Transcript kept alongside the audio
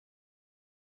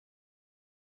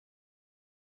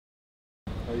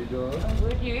How you doing? I'm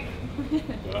good, you?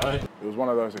 It was one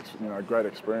of those, great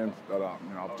experiences that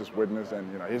I've just witnessed, and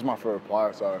he's my favorite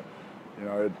player. So,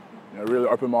 it really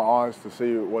opened my eyes to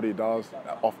see what he does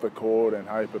off the court and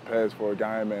how he prepares for a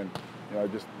game, and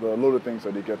just the little things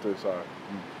that he gets to. So,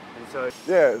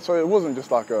 yeah. So it wasn't just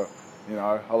like a,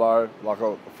 hello, like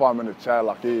a 5-minute chat.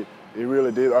 Like he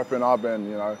really did open up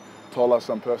and told us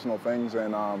some personal things,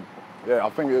 and yeah, I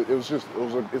think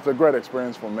it's a great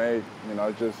experience for me.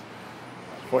 Just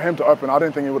for him to open. I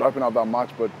didn't think he would open up that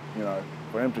much, but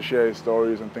for him to share his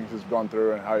stories and things he's gone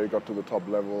through and how he got to the top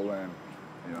level, and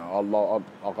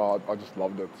I just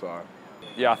loved it. So.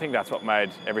 Yeah, I think that's what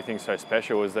made everything so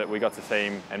special, is that we got to see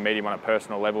him and meet him on a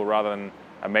personal level rather than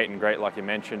a meet and greet like you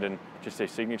mentioned, and just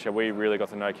his signature. We really got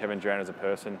to know Kevin Durant as a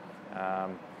person,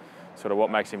 sort of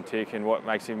what makes him tick and what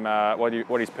makes him,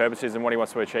 what his purpose is and what he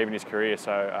wants to achieve in his career.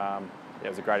 So yeah, it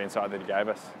was a great insight that he gave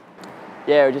us.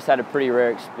 Yeah, we just had a pretty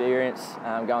rare experience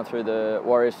going through the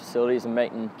Warriors facilities and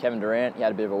meeting Kevin Durant. He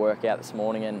had a bit of a workout this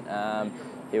morning, and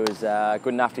he was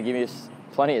good enough to give us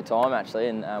plenty of time actually,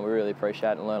 and we really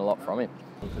appreciate it and learn a lot from him.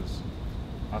 Because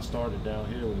I started down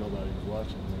here when nobody was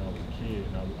watching when I was a kid,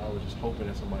 and I was just hoping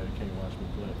that somebody came watch me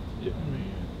play. Yeah. I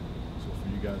mean, so for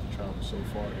you guys to travel so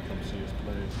far to come see us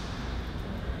play, it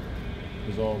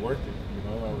was all worth it.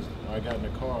 I got in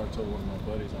the car, I told one of my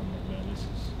buddies, I'm like, man, this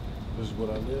is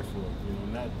what I live for.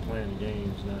 Not playing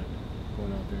games, not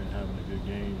going out there and having a good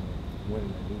game, or winning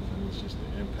or losing. It's just the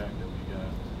impact that we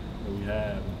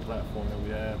have, and the platform that we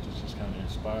have to just kind of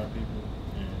inspire people.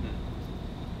 And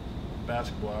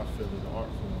basketball, I feel, is an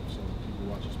art form. So when people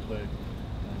watch us play,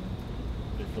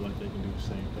 they feel like they can do the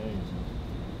same things. And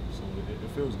so it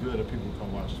feels good that people come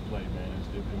watch us play, man.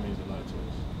 It means a lot to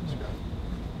us.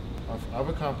 I've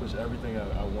accomplished everything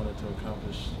I wanted to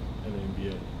accomplish in the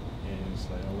NBA. And it's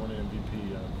like, I won an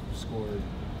MVP, I scored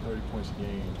 30 points a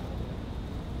game,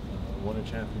 won a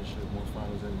championship, won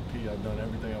finals MVP. I've done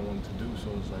everything I wanted to do,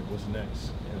 so it's like, what's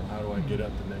next? How do I get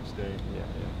up the next day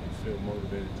and feel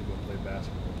motivated to go play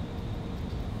basketball?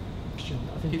 I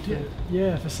think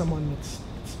for someone that's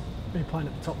been playing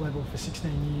at the top level for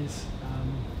 16 years,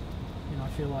 I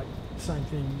feel like the same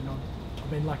thing. I've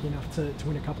been lucky enough to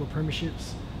win a couple of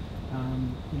premierships.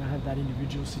 Have that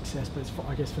individual success, but it's,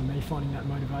 I guess for me, finding that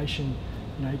motivation,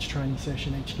 each training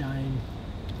session, each game,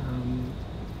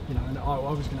 and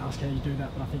I was going to ask how you do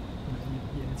that, but I think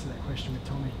you answered that question with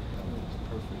Tommy. That was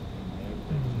perfect, and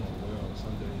everything was going well.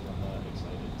 Some days I'm not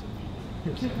excited to be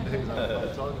here. Some days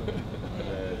I'm talking.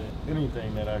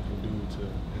 Anything that I can do to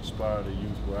inspire the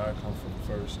youth where I come from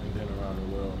first, and then around the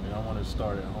world. I want to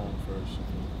start at home first.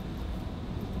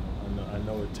 I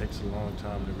know it takes a long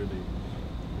time to really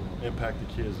impact the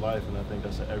kid's life, and I think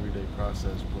that's an everyday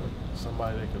process, but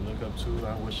somebody they can look up to,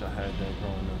 I wish I had that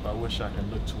growing up. I wish I could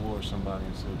look towards somebody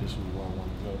and say, this is where I want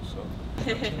to go. So.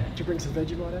 Did you bring some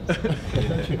Vegemite out?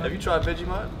 Have you tried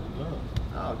Vegemite? No.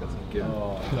 Oh, I've got some good.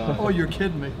 Oh, you're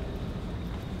kidding me.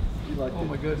 Oh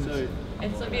my goodness.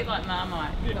 It's a bit like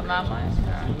Marmite. You got Marmite?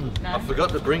 No? I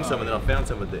forgot to bring some, and then I found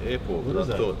some at the airport, but I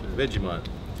thought, Vegemite.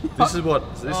 This is what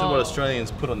Australians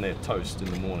put on their toast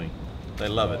in the morning. They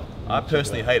love it. I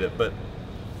personally hate it, but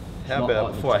how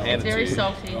about, before I hand it to you, It's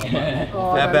very salty.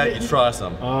 how about you try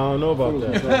some? I don't know about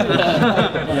that.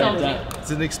 Salty.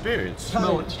 It's an experience.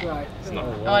 Smell it straight. It's not.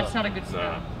 Oh, it's not a good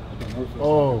smell.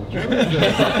 Oh. You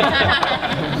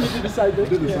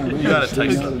gotta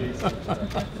taste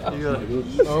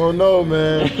it. Oh no,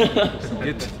 man.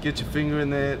 Get your finger in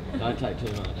there. Don't take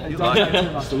too much. You like it?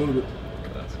 Just a little bit.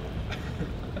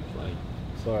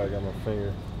 Sorry, I got my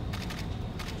finger.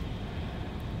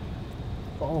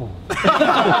 Oh.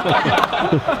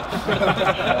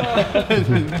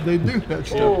 They do that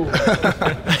stuff.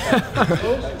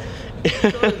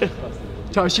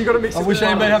 Toast, you got to mix it. I wish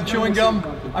anybody had chewing gum.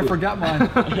 I forgot mine.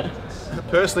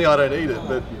 Personally, I don't eat it,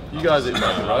 but you guys eat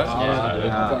mine, right?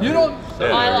 Yeah. You don't?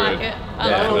 I like it. No,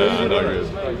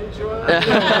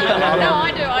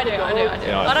 I do.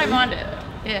 I don't mind it.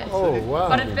 Yeah. Oh, wow.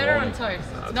 But it's better on toast.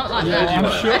 It's not like that.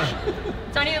 I'm sure.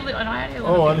 It's only a little, and I only a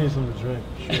little Oh, I bit. need something to drink.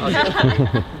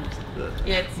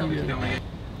 Yeah, it's salty.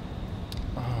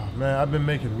 Oh, man, I've been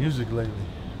making music lately.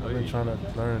 I've been trying to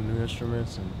learn new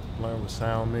instruments and learn what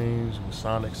sound means, what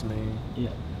sonics mean.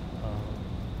 Yeah.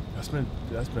 That's been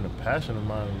a passion of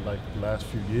mine like the last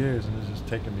few years, and it's just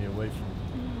taking me away from,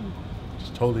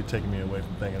 just totally taking me away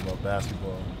from thinking about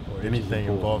basketball or anything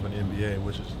involving NBA,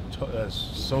 which is that's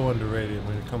so underrated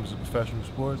when it comes to professional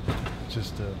sports.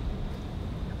 Just the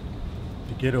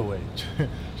getaway,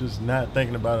 just not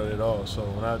thinking about it at all. So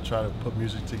when I try to put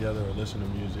music together or listen to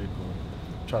music or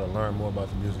try to learn more about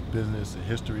the music business, the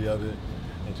history of it,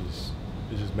 and just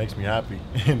it just makes me happy,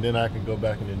 and then I can go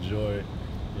back and enjoy it,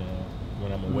 you know,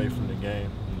 when I'm away from the game.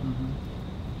 You know.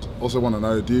 Also want to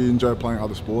know, do you enjoy playing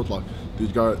other sports? Like, do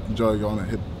you enjoy going and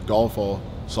hit golf or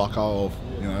soccer or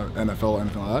you know, NFL or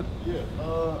anything like that? Yeah,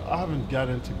 I haven't got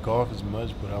into golf as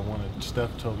much, but I wanted.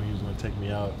 Steph told me he was going to take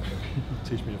me out and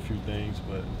teach me a few things.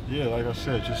 But yeah, like I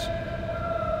said, just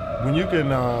when you can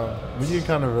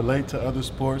kind of relate to other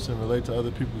sports and relate to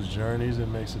other people's journeys, it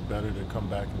makes it better to come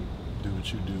back and do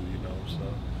what you do, you know. So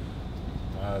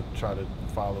I try to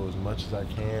follow as much as I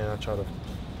can. I try to,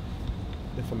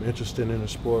 if I'm interested in a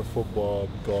sport, football,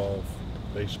 golf,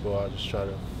 baseball, I just try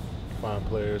to find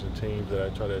players and teams that I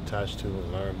try to attach to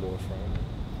and learn more from.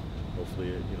 Hopefully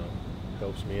it, you know,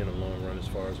 helps me in the long run as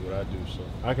far as what I do. So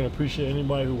I can appreciate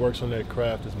anybody who works on their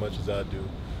craft as much as I do.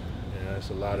 And there's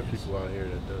a lot of people out here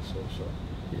that does so.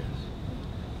 Yes.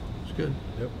 It's good.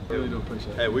 Yep. Really do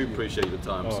appreciate it. Hey, we appreciate your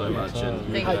time so much.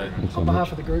 And Hey, on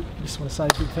behalf of the group, I just want to say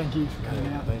a big thank you for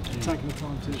coming out and taking the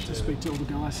time to speak to all the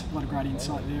guys. A lot of great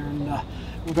insight there, and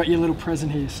we've got you a little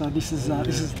present here. So this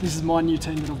is my new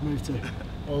team that I've moved to.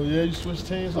 Oh yeah, you switched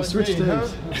teams. I switched teams. Huh?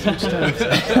 Switched teams.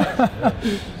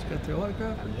 Just got the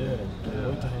autograph. Yeah,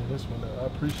 wait to hang this one up. I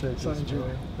appreciate So this. enjoy.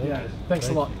 Man. Yeah, thanks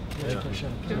a lot. Thank you.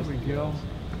 Appreciate it. There we go.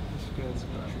 That's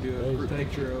good. Do a group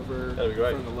picture over. That'd be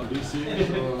great. In front of the DC.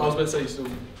 I was about to say you still.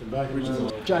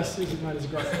 Jace is known as a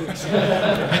great cook.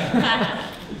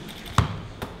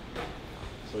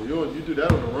 So you do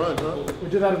that on the run, huh? We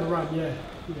do that on the run, yeah.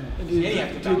 And do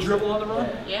you dribble on the run?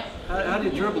 Yeah. How do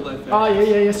you dribble that fast? Oh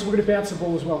yeah. So we're going to bounce the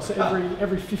ball as well. So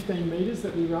every 15 metres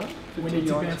that we run, we need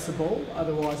to bounce the ball.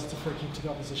 Otherwise, it's a free kick to the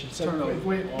opposition. So if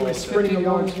we're sprinting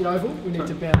along the oval, we need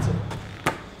to bounce it.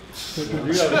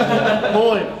 You got a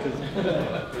point.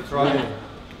 That's right.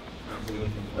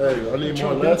 Hey, I need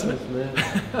more lessons, man.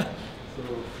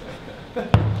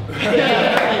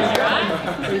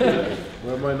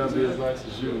 Well, it might not be as nice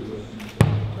as you, but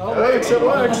oh, works, it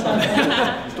works.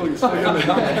 and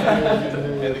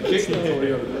the kicking.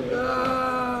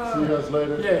 See you guys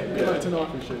later. Yeah, good luck tonight.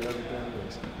 Appreciate everything.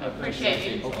 Appreciate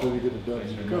you. Hopefully we get it done.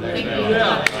 Thank you.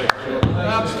 Yeah.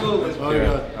 Absolutely. All right,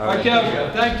 guys. All right,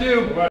 Kevin. Thank you.